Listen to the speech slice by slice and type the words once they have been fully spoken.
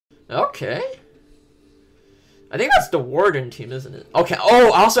Okay. I think that's the Warden team, isn't it? Okay.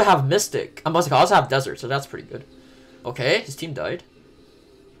 Oh, I also have Mystic. I also have Desert, so that's pretty good. Okay, his team died.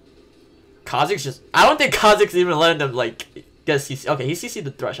 Kha'Zix just... I don't think Kha'Zix even letting them, like, get CC. Okay, he CC'd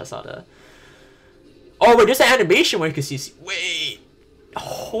the Thresh. I saw that. Oh, wait, there's an animation where you can CC. Wait.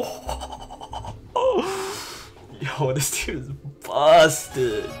 Oh. Yo, this team is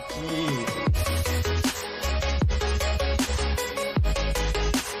busted. Jeez.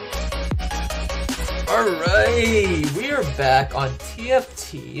 Alright, we are back on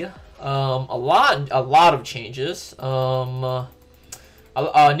TFT. A lot of changes. New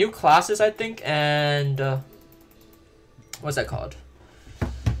classes, I think, and what's that called?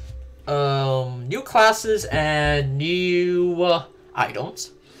 New classes and new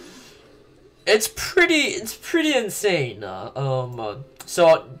items. It's pretty insane.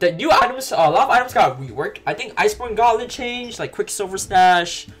 So the new items, a lot of items got reworked. I think Iceborne Gauntlet changed, like Quicksilver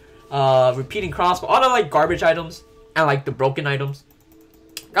Stash. Repeating crossbow, all the like garbage items and like the broken items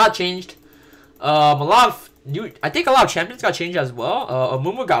got changed. A lot of new, I think a lot of champions got changed as well.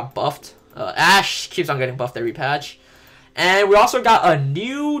 Amumu got buffed. Ashe keeps on getting buffed every patch, and we also got a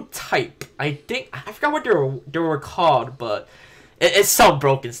new type. I forgot what they were called, but it's some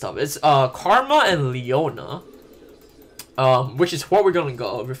broken stuff. It's Karma and Leona, which is what we're gonna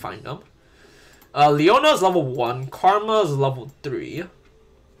go refine them. Leona is level 1, Karma is level 3.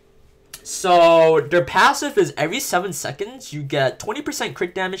 So their passive is every 7 seconds you get 20%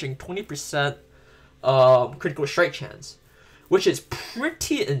 crit damage and 20% critical strike chance, which is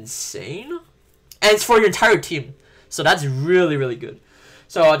pretty insane, and it's for your entire team. So that's really good.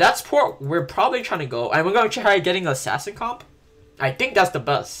 So that's what we're probably trying to go, and we're gonna try getting assassin comp. I think that's the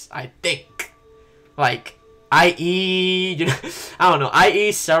best. I think, like, IE, you know, I don't know,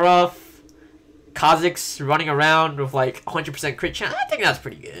 IE Seraph. Kha'Zix running around with like 100% crit chance. I think that's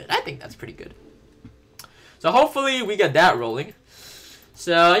pretty good. So hopefully we get that rolling.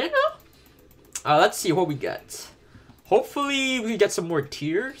 So, you know, let's see what we get. Hopefully we get some more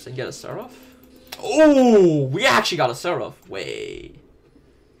tiers and get a Seraph. Oh, we actually got a Seraph. Wait.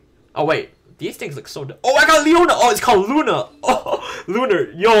 Oh wait, these things look so. Oh, I got Leona. Oh, it's called Lunar. Oh, Lunar.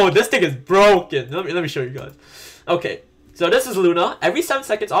 Yo, this thing is broken. Let me show you guys. Okay. So this is Luna. Every 7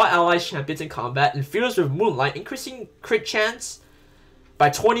 seconds, all allies champions in combat infused with Moonlight, increasing crit chance by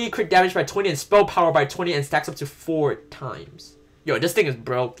 20, crit damage by 20, and spell power by 20, and stacks up to 4 times. Yo, this thing is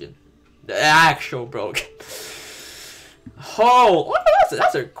broken. The actual broken. Oh,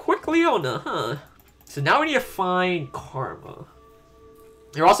 that's a quick Leona, huh? So now we need to find Karma.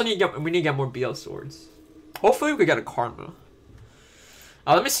 We also need to get more BL swords. Hopefully we could get a Karma.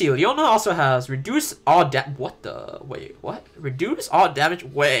 Let me see. Leona also has reduce all what the? Wait, what? Reduce all damage?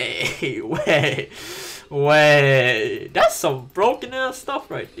 Wait. That's some broken ass stuff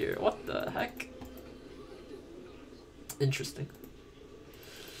right here. What the heck? Interesting.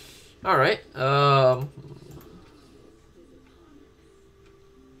 Alright. I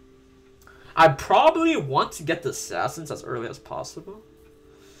probably want to get the assassins as early as possible.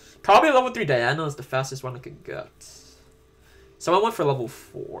 Probably level 3 Diana is the fastest one I could get. Someone went for level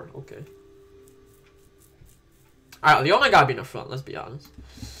 4. Okay. Alright, Leona gotta be in the front, let's be honest.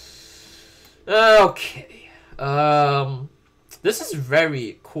 Okay. This is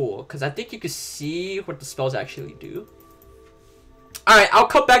very cool, because I think you can see what the spells actually do. Alright, I'll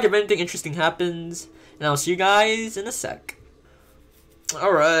come back if anything interesting happens, and I'll see you guys in a sec.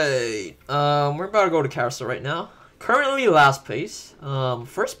 Alright. We're about to go to Carousel right now. Currently last place.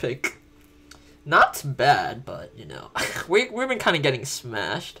 First pick. Not bad, but you know, we've been kind of getting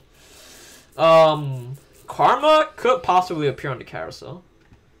smashed. Karma could possibly appear on the carousel.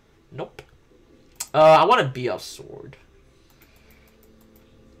 Nope. I want a BF sword.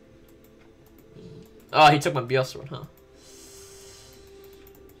 Oh, he took my BF sword, huh?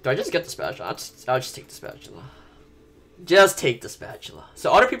 Do I just get the spatula? I'll just take the spatula. Just take the spatula.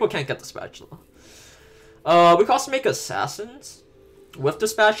 So other people can't get the spatula. We can also make assassins with the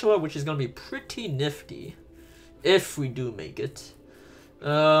spatula, which is gonna be pretty nifty if we do make it.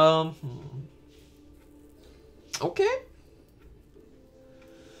 Okay.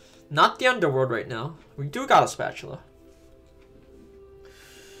 Not the underworld right now. We do got a spatula.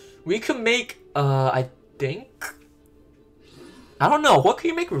 We can make I think, I don't know, what can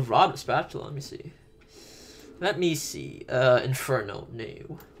you make with rod of spatula? Let me see. Inferno.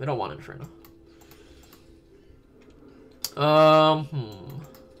 No, we don't want Inferno. Oh,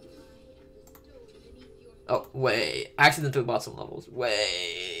 wait. Accidentally bought some levels.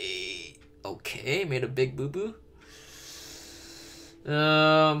 Wait. Okay, made a big boo-boo.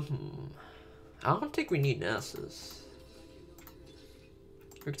 I don't think we need Nessus.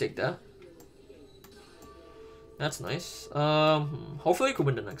 We can take that. That's nice. Hopefully we can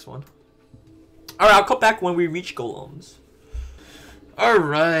win the next one. Alright, I'll come back when we reach golems.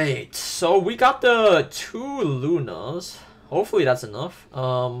 Alright, so we got the 2 Lunars. Hopefully that's enough.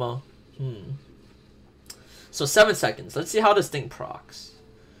 So 7 seconds. Let's see how this thing procs.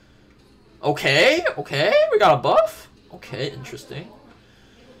 Okay, okay, we got a buff. Okay, interesting.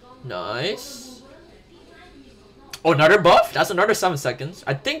 Nice. Oh, another buff? That's another 7 seconds.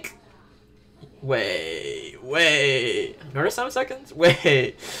 I think... Wait. Another 7 seconds?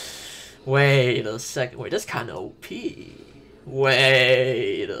 Wait a second. Wait, that's kind of OP.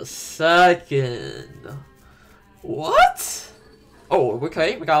 Wait a second. What? Oh,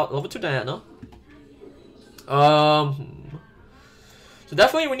 okay. We got level 2 Diana. So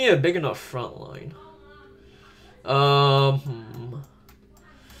definitely we need a big enough front line.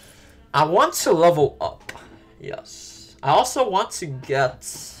 I want to level up. Yes. I also want to get...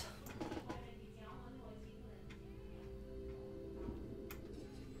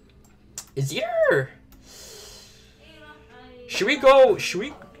 Is either... Should we...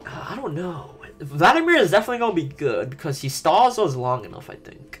 I don't know. Vladimir is definitely gonna be good because he stalls us long enough, I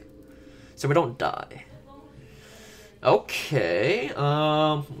think. So we don't die. Okay.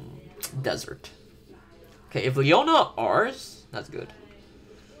 Desert. Okay, if Leona R's, that's good.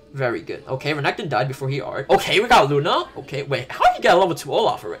 Very good. Okay, Renekton died before he R'd. Okay, we got Luna. Okay, wait, how did you get a level 2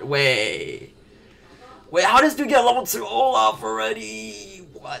 Olaf already? Wait, how does dude get a level 2 Olaf already?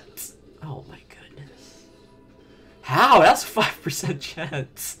 What? Oh my goodness. How? That's a 5%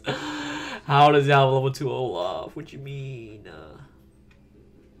 chance. How does he have a level 2 Olaf? What do you mean?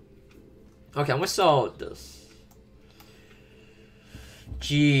 Okay, I'm gonna sell this.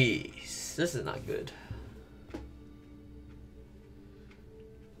 Jeez, this is not good.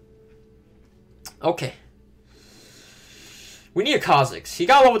 Okay. We need a Kha'Zix. He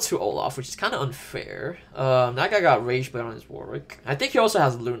got level 2 Olaf, which is kind of unfair. That guy got Rage Blade on his Warwick. I think he also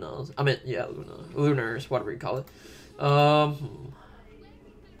has Lunas. I mean, yeah, Lunars, whatever you call it. Level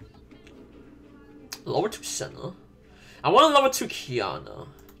 2 Senna. I want a level 2 Kiana.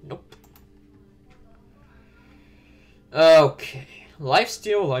 Nope. Okay.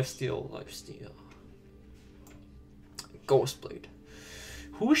 Lifesteal. Ghost Blade.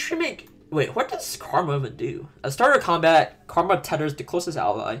 Who should make... Wait, what does Karma even do? At the start of combat, Karma tethers the closest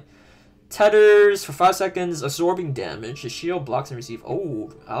ally. Tethers for 5 seconds, absorbing damage. The shield blocks and receives...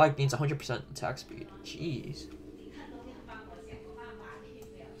 Oh, ally gains 100% attack speed. Jeez.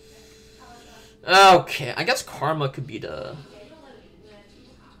 Okay, I guess Karma could be the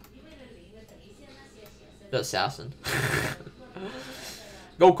assassin.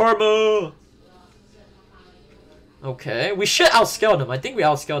 Go Karma! Okay, we should outscale them. I think we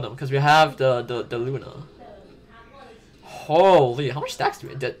outscale them because we have the Luna. Holy, how much stacks do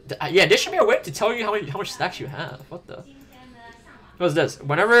we have? Yeah, there should be a way to tell you how much stacks you have. What the? What's this?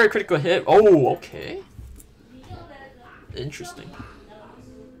 Whenever critical hit. Oh, okay. Interesting.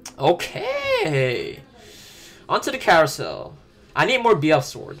 Okay. Onto the carousel. I need more BF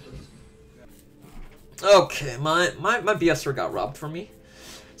sword. Okay, my BF sword got robbed from me.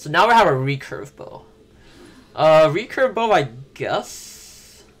 So now we have a recurve bow. Recurve bow, I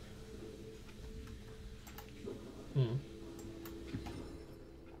guess.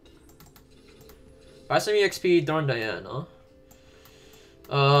 Buy some EXP, Darn Diana.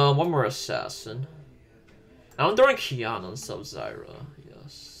 One more assassin. I'm throwing Kiana and Sub-Zyra.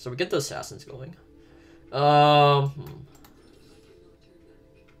 Yes. So we get the assassins going.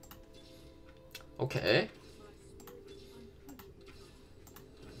 Okay.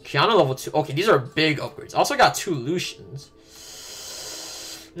 Kiana level 2. Okay, these are big upgrades. Also got 2 Lucians.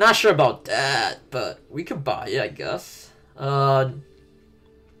 Not sure about that, but we could buy it, I guess.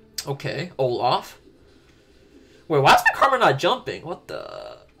 Okay, Olaf. Wait, why is my Karma not jumping? What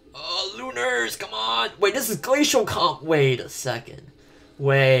the? Lunars, come on. Wait, this is Glacial comp. Wait a second.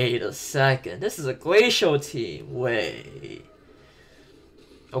 This is a Glacial team. Wait.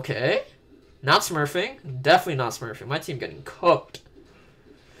 Okay. Not smurfing. Definitely not smurfing. My team getting cooked.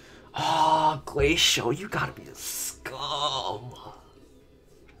 Oh, Glacial, you gotta be a scum.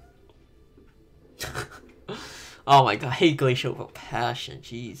 Oh my god, I hate Glacial with a passion.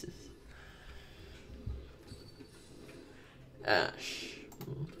 Jesus. Ash.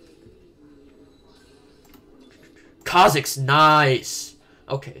 Kha'Zix, nice.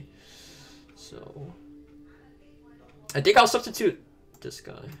 Okay. So I think I'll substitute this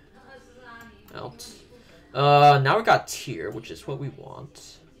guy out. Now we got tier, which is what we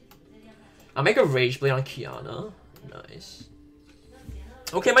want. I'll make a Rage Blade on Kiana. Nice.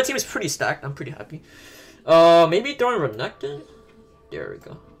 Okay, my team is pretty stacked. I'm pretty happy. Maybe throwing Renekton? There we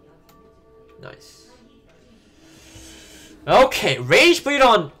go. Nice. Okay, Rage Bleed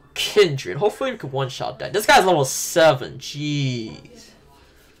on Kindred. Hopefully we can one-shot that. This guy's level 7. Jeez.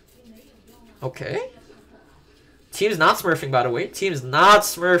 Okay. Team's not smurfing, by the way. Team's not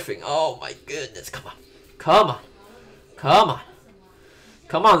smurfing. Oh my goodness. Come on. Come on. Come on.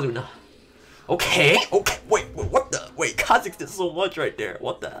 Come on, Luna. Okay. Okay. Wait, what the? Wait, Kha'Zix did so much right there.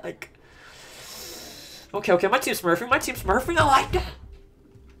 What the heck? Okay, okay. My team's smurfing. My team's smurfing. I like that.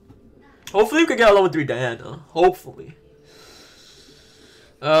 Hopefully we can get a level 3 Diana. Hopefully.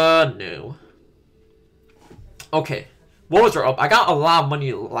 No. Okay. What was our up? I got a lot of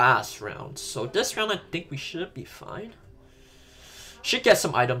money last round. So this round I think we should be fine. Should get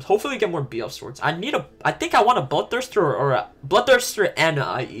some items. Hopefully get more BF swords. I think I want a Bloodthirster or a Bloodthirster and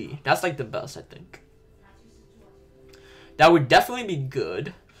an IE. That's like the best, I think. That would definitely be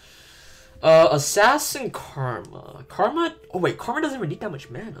good. Assassin Karma. Karma? Oh wait, Karma doesn't even need that much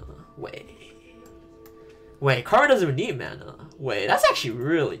mana. Wait, Karma doesn't even need mana. Wait, that's actually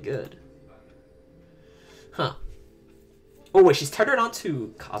really good. Huh. Oh wait, she's tethered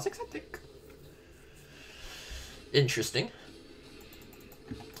onto Kha'Zix, I think. Interesting.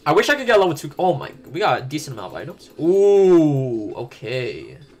 I wish I could get level 2. Oh my, we got a decent amount of items. Ooh,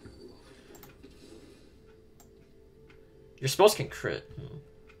 okay. Your spells can crit.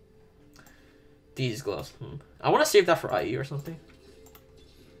 These gloves. I want to save that for IE or something.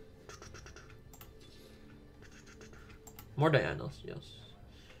 More Dianas, yes.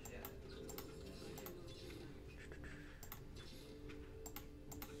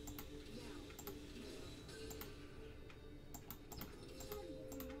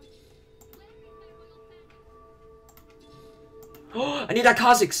 I need that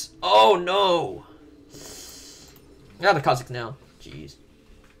Kha'Zix. Oh no. I got the Kha'Zix now. Jeez.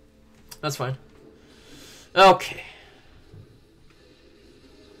 That's fine. Okay.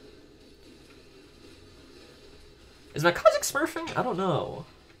 Is my Kha'Zix smurfing? I don't know.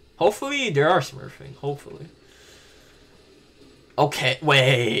 Hopefully they are smurfing. Hopefully. Okay.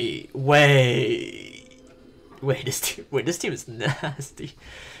 Wait. This team is nasty.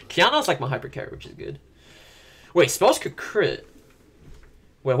 Kiana's like my hyper carry, which is good. Wait, spells could crit.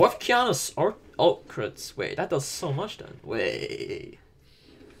 Wait, what if Kiana's ult crits? Wait, that does so much then. Wait.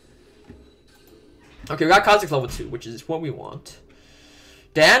 Okay, we got Kha'Zix level 2, which is what we want.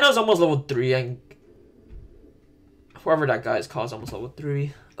 Diana's almost level 3, and whoever that guy is called is almost level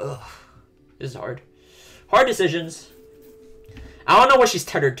 3. Ugh. This is hard. Hard decisions. I don't know what she's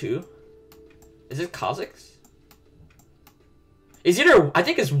tethered to. Is it Kha'Zix? It's either, I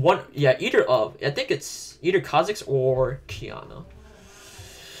think it's one, yeah, either of. I think it's either Kha'Zix or Kiana.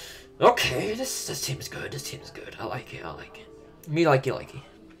 Okay, this team is good. This team is good. I like it. I like it. Me like it.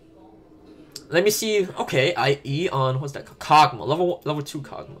 Let me see. Okay, IE on what's that? Kog'Maw. Level 2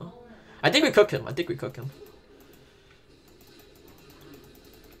 Kog'Maw. I think we cook him.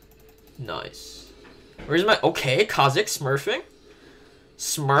 Nice. Where's my okay? Kha'Zix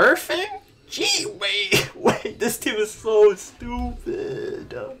smurfing. Gee, wait. This team is so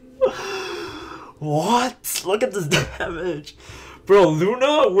stupid. What? Look at this damage, bro.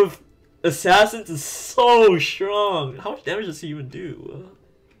 Luna with assassins is so strong. How much damage does he even do?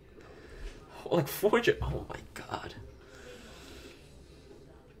 Like 400. Oh my god.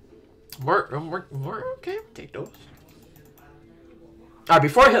 More. Okay, take those. Alright,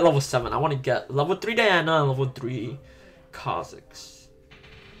 before I hit level 7, I want to get level 3 Diana and level 3 Kha'Zix.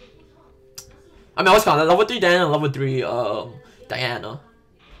 I mean, I was calling level 3 Diana and level 3 Diana.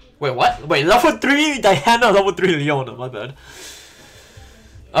 Wait, what? Wait, level 3 Diana, level 3 Leona, my bad.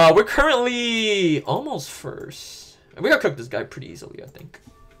 We're currently almost first. We gotta cook this guy pretty easily, I think.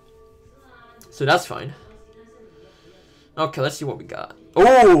 So that's fine. Okay, let's see what we got.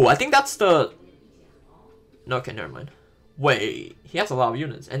 Oh, I think that's the... No, okay, never mind. Wait, he has a lot of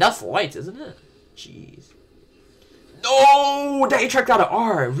units. And that's light, isn't it? Jeez. No! The A-Track got an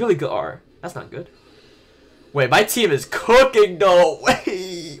R. Really good R. That's not good. Wait, my team is cooking though.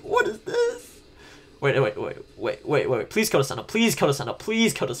 Wait, what is this? Wait. Please kill the Senna. Please kill the Senna.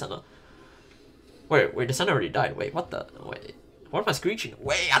 Please kill the Senna. Wait, the Senna already died. Wait, what the? Wait. What am I screeching?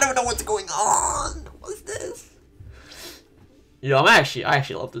 Wait, I don't know what's going on. What's this? Yo, I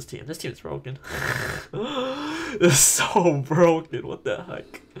actually love this team. This team is broken. It's so broken. What the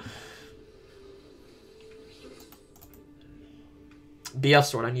heck? BF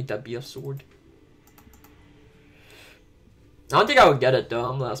sword. I need that BF sword. I don't think I would get it though.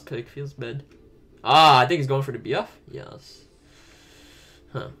 I'm last pick. Feels bad. Ah, I think he's going for the BF. Yes.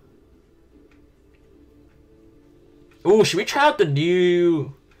 Huh. Ooh, should we try out the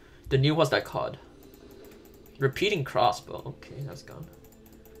new what's that called? Repeating crossbow. Okay, that's gone.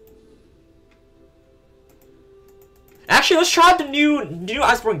 Actually, let's try the new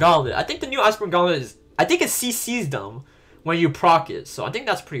Iceborne Gauntlet. I think the new Iceborne Gauntlet is... I think it CCs them when you proc it. So I think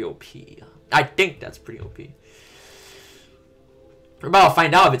that's pretty OP. I think that's pretty OP. We're about to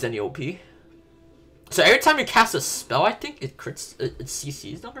find out if it's any OP. So every time you cast a spell, I think it crits... It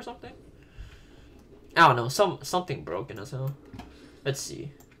CCs them or something? I don't know. Something broken as hell. Let's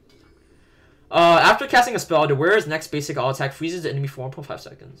see. After casting a spell, the wearer's next basic all attack freezes the enemy for 1.5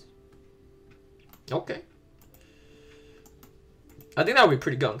 seconds. Okay. I think that would be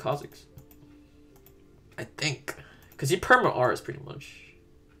pretty good on Kha'Zix. I think. Because he perma R's pretty much.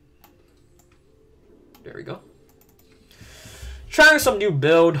 There we go. Trying some new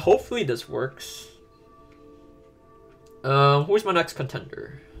build. Hopefully this works. Who's my next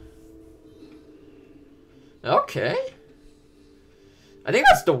contender? Okay. I think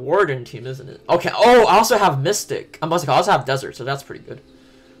that's the Warden team, isn't it? Okay. Oh, I also have Mystic. I also have Desert, so that's pretty good.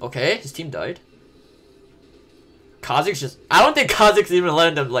 Okay, his team died. Kha'Zix just... I don't think Kha'Zix even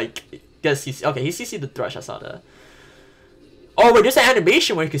letting them, like, get CC. Okay, he CC'd the Thresh, I saw that. Oh, wait, there's an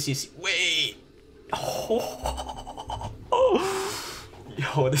animation where you can CC. Wait. Oh.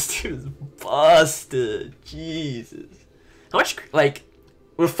 Yo, this team is busted. Jesus. How much, like,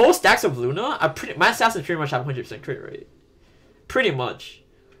 with full stacks of Lunar, my assassins pretty much have 100% crit rate. Pretty much.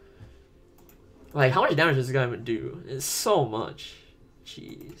 Like, how much damage is this guy even do? It's so much.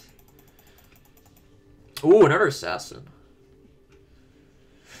 Jeez. Ooh, another assassin.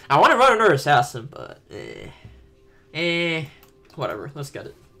 I want to run another assassin, but whatever. Let's get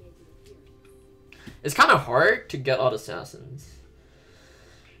it. It's kind of hard to get all the assassins.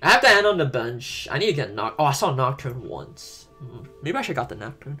 I have to end on the bench. I need to get Nocturne. Oh, I saw Nocturne once. Maybe I should have got the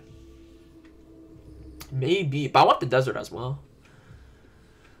Nocturne. Maybe, but I want the Desert as well.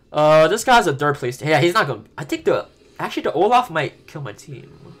 This guy's a third place. Yeah, he's not gonna. I think actually the Olaf might kill my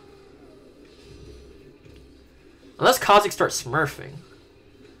team. Unless Kha'Zix starts smurfing.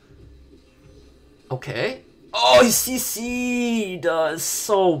 Okay. Oh, he CC'd! It's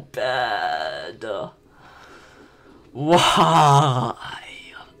so bad. Why?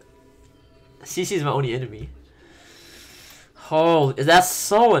 CC is my only enemy. Oh, that's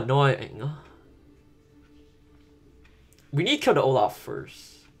so annoying. We need to kill the Olaf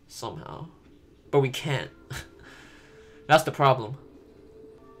first. Somehow. But we can't. That's the problem.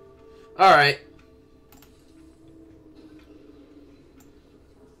 Alright.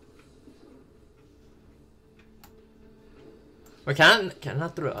 We can I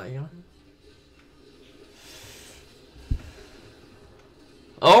throw Ion?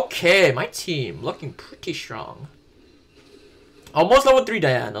 Okay, my team looking pretty strong. Almost level 3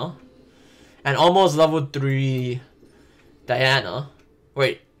 Diana. And almost level 3 Diana.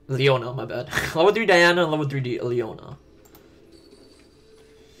 Wait, Leona, my bad. Level 3 Diana and level 3 Leona.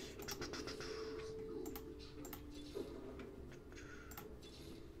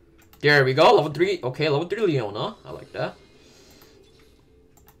 There we go, level 3. Okay, level 3 Leona. I like that.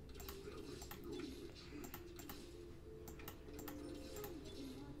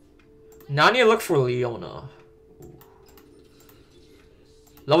 Now I need to look for Leona.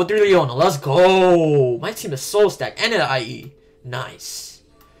 Level 3 Leona, let's go! My team is so stacked. And an IE. Nice.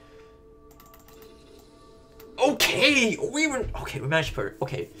 Okay! We managed to put...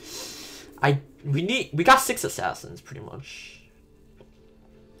 Okay. We got 6 assassins, pretty much.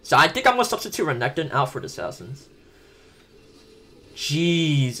 So I think I'm gonna substitute Renekton out for the assassins.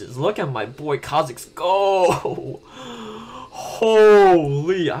 Jesus, look at my boy Kha'Zix go!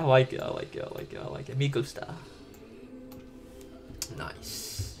 Holy, I like it, I like it, I like it, I like it. Me gusta.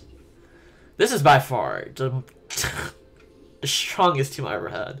 Nice. This is by far the strongest team I ever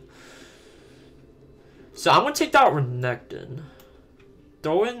had. So I'm gonna take out Renekton.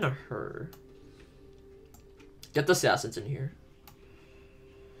 Throw in her. Get the assassins in here.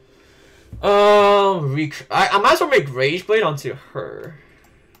 I might as well make Rage Blade onto her.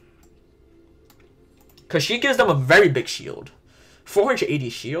 Cause she gives them a very big shield. 480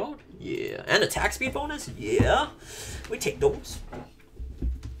 shield? Yeah. And attack speed bonus? Yeah. We take those.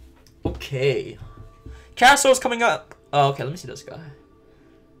 Okay. Castle's coming up. Oh, okay, let me see this guy.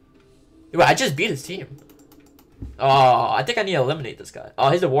 Wait, I just beat his team. Oh, I think I need to eliminate this guy. Oh,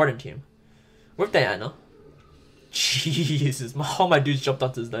 he's the Warden team. With Diana. Jesus, all my dudes jumped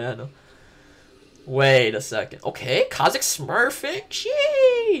onto this Diana. Wait a second. Okay, Kha'Zix smurfing?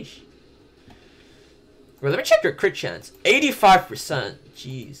 Sheesh. Wait, let me check your crit chance. 85%.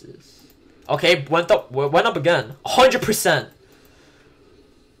 Jesus. Okay, went up again. 100%.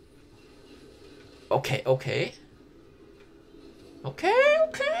 Okay. Okay,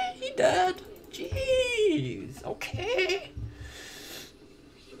 he dead. Jeez. Okay.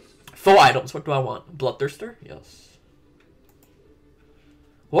 Full items. What do I want? Bloodthirster? Yes.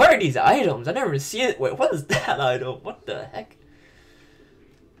 What are these items? I never seen it. Wait, what is that item? What the heck?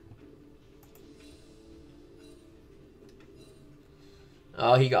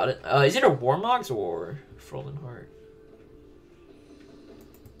 Oh, he got it. Is it a Warmogs or Frozen Heart?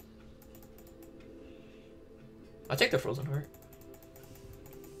 I'll take the Frozen Heart.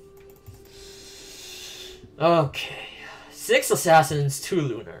 Okay. 6 assassins, 2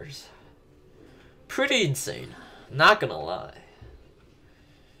 lunars. Pretty insane. Not gonna lie.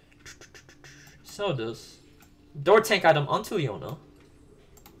 So this. Door tank item onto Leona.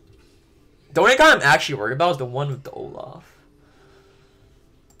 The only guy I'm actually worried about is the one with the Olaf.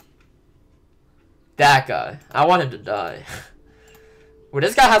 That guy. I want him to die. Wait,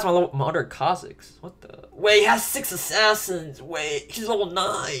 this guy has my other Kazakhs. What the? Wait, he has 6 assassins. Wait, he's level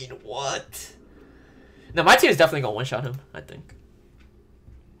 9. What? Now, my team is definitely going to one-shot him, I think.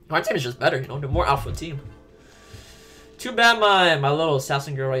 My team is just better, you know? The more alpha team. Too bad my little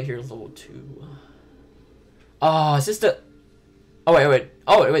assassin girl right here is level 2. Oh, is this the... Oh, wait.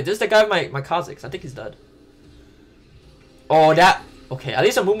 Oh, wait, this is the guy with my Kazakhs. I think he's dead. Oh, that... Okay, at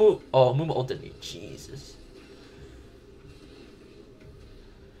least a Mumu... Oh, Mumu ulted me. Jesus.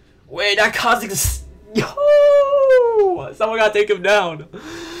 Wait, that Kazakh is... Yo! Someone gotta take him down.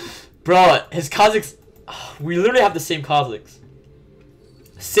 Bro, his Kazakhs... We literally have the same Kazakhs.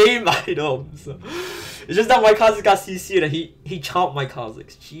 Same items. It's just that my Kazakh got CC'd and he chomped my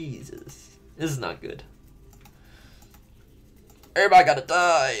Kazakhs. Jesus. This is not good. Everybody gotta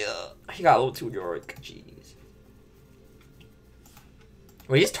die. He got a little too heroic. Jeez.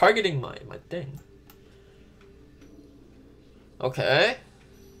 Wait, he's targeting my thing. Okay.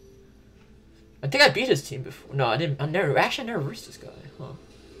 I think I beat his team before. No, I didn't. Actually, I never versed this guy. Huh.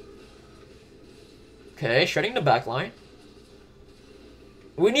 Okay, shredding the back line.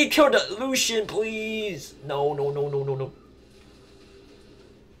 We need to kill the Lucian, please. No.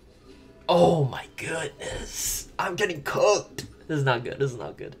 Oh my goodness. I'm getting cooked. This is not good. This is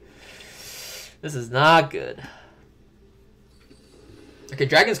not good. This is not good. Okay,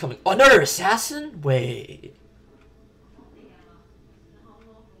 dragon's coming. Oh, another assassin? Wait.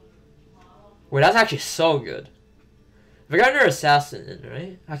 Wait, that's actually so good. If I got another assassin in,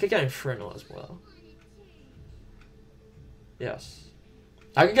 right? I could get Infernal as well. Yes.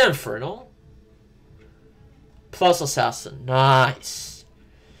 I could get Infernal. Plus Assassin. Nice.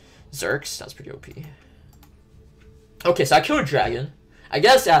 Zerks. That's pretty OP. Okay, so I kill a dragon. I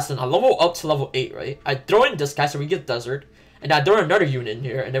get Assassin. I level up to level 8, right? I throw in this guy so we get Desert. And I throw another unit in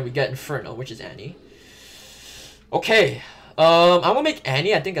here. And then we get Inferno, which is Annie. Okay. I'm gonna make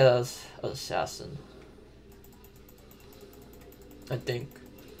Annie, I think, as Assassin. I think.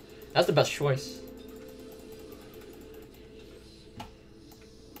 That's the best choice.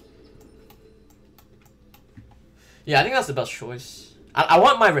 Yeah, I think that's the best choice. I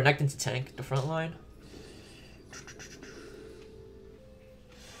want my Renekton to tank the front line.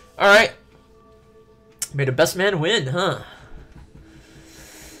 Alright. May the best man win, huh?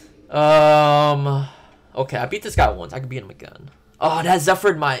 Okay, I beat this guy once. I can beat him again. Oh, that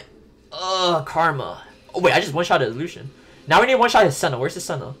Zephyr'd my... Karma. Oh, wait, I just one-shot his Lucian. Now we need one-shot his Senna. Where's his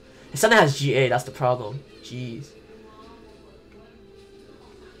Senna? His Senna has GA, that's the problem. Jeez.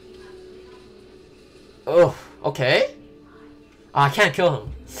 Oh, okay. Oh, I can't kill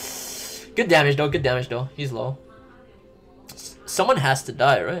him. Good damage, though. He's low. Someone has to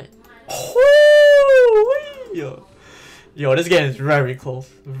die, right? Oh, yo, this game is very close.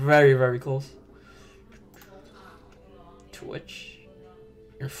 Very, very close. Twitch?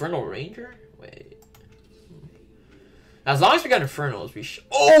 Infernal Ranger? Wait. As long as we got Infernals, we should...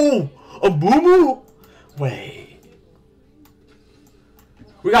 Oh! A Mumu? Wait.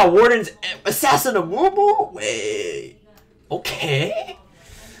 We got Warden's Assassin of Mumu? Wait. Okay.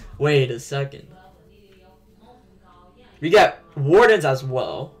 Wait a second. We got Wardens as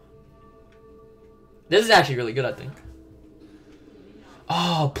well. This is actually really good, I think.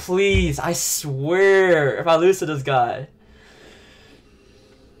 Oh, please. I swear. If I lose to this guy.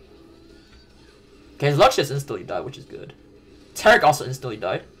 Okay, his Lux just instantly died, which is good. Tarek also instantly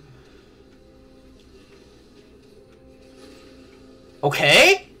died.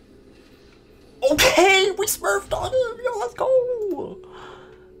 Okay. Okay, we smurfed on him. Yo, let's go.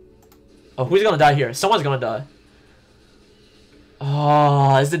 Oh, who's gonna die here? Someone's gonna die.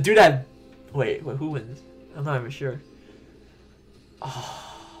 Oh, it's the dude that... Wait, who wins? I'm not even sure.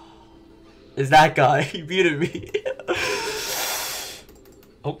 Oh, it's that guy. He beat me.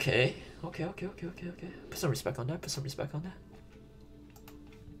 Okay. Okay. Put some respect on that.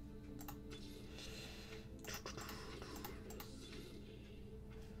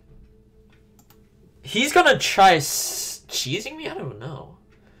 He's gonna try cheesing me? I don't know.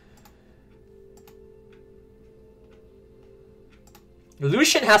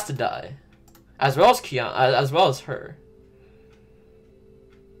 Lucian has to die. As well as Kiana, as well as her.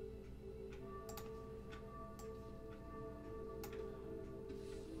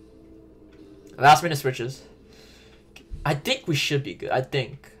 Last minute switches. I think we should be good. I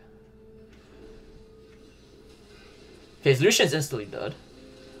think. Okay, Lucian's instantly dead.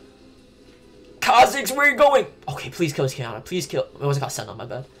 Kha'Zix, where are you going? Okay, please kill Kiana. Please kill. It was got sent on my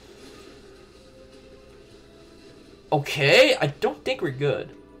bed. Okay, I don't think we're good.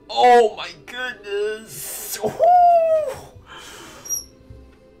 Oh my goodness. Woo!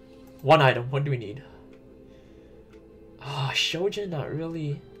 One item. What do we need? Ah, Shojin, not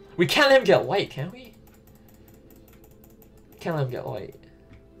really. We can't let him get white, can we? Can't let him get white.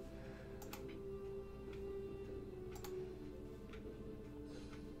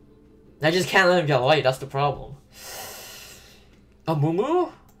 I just can't let him get white, that's the problem. A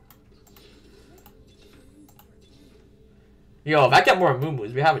Mumu? Yo, if I get more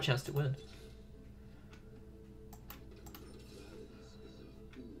Mumus, we have a chance to win.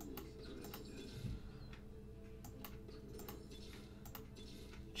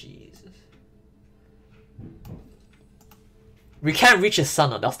 Jesus. We can't reach his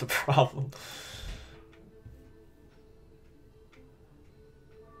son, that's the problem.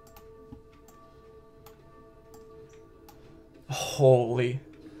 Holy.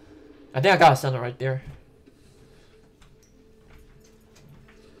 I think I got a center right there.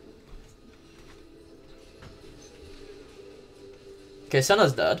 Okay,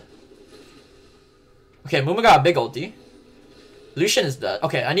 Senna's dead. Okay, Mumu got a big ulti. Lucian is dead.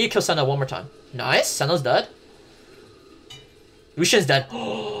 Okay, I need to kill Senna one more time. Nice, Senna's dead. Lucian's dead.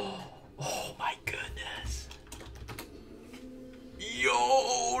 Oh my goodness.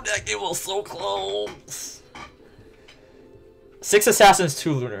 Yo, that game was so close. 6 assassins,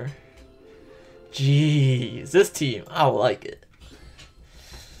 2 lunar. Jeez, this team, I like it.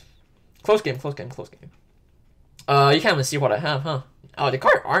 Close game, close game, close game. You can't even see what I have, huh? Oh, they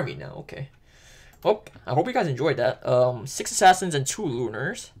card army now, okay. Well, I hope you guys enjoyed that. 6 assassins and 2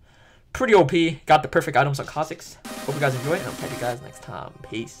 lunars. Pretty OP. Got the perfect items on Kha'Zix. Hope you guys enjoyed, and I'll catch you guys next time.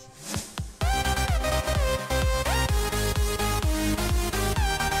 Peace.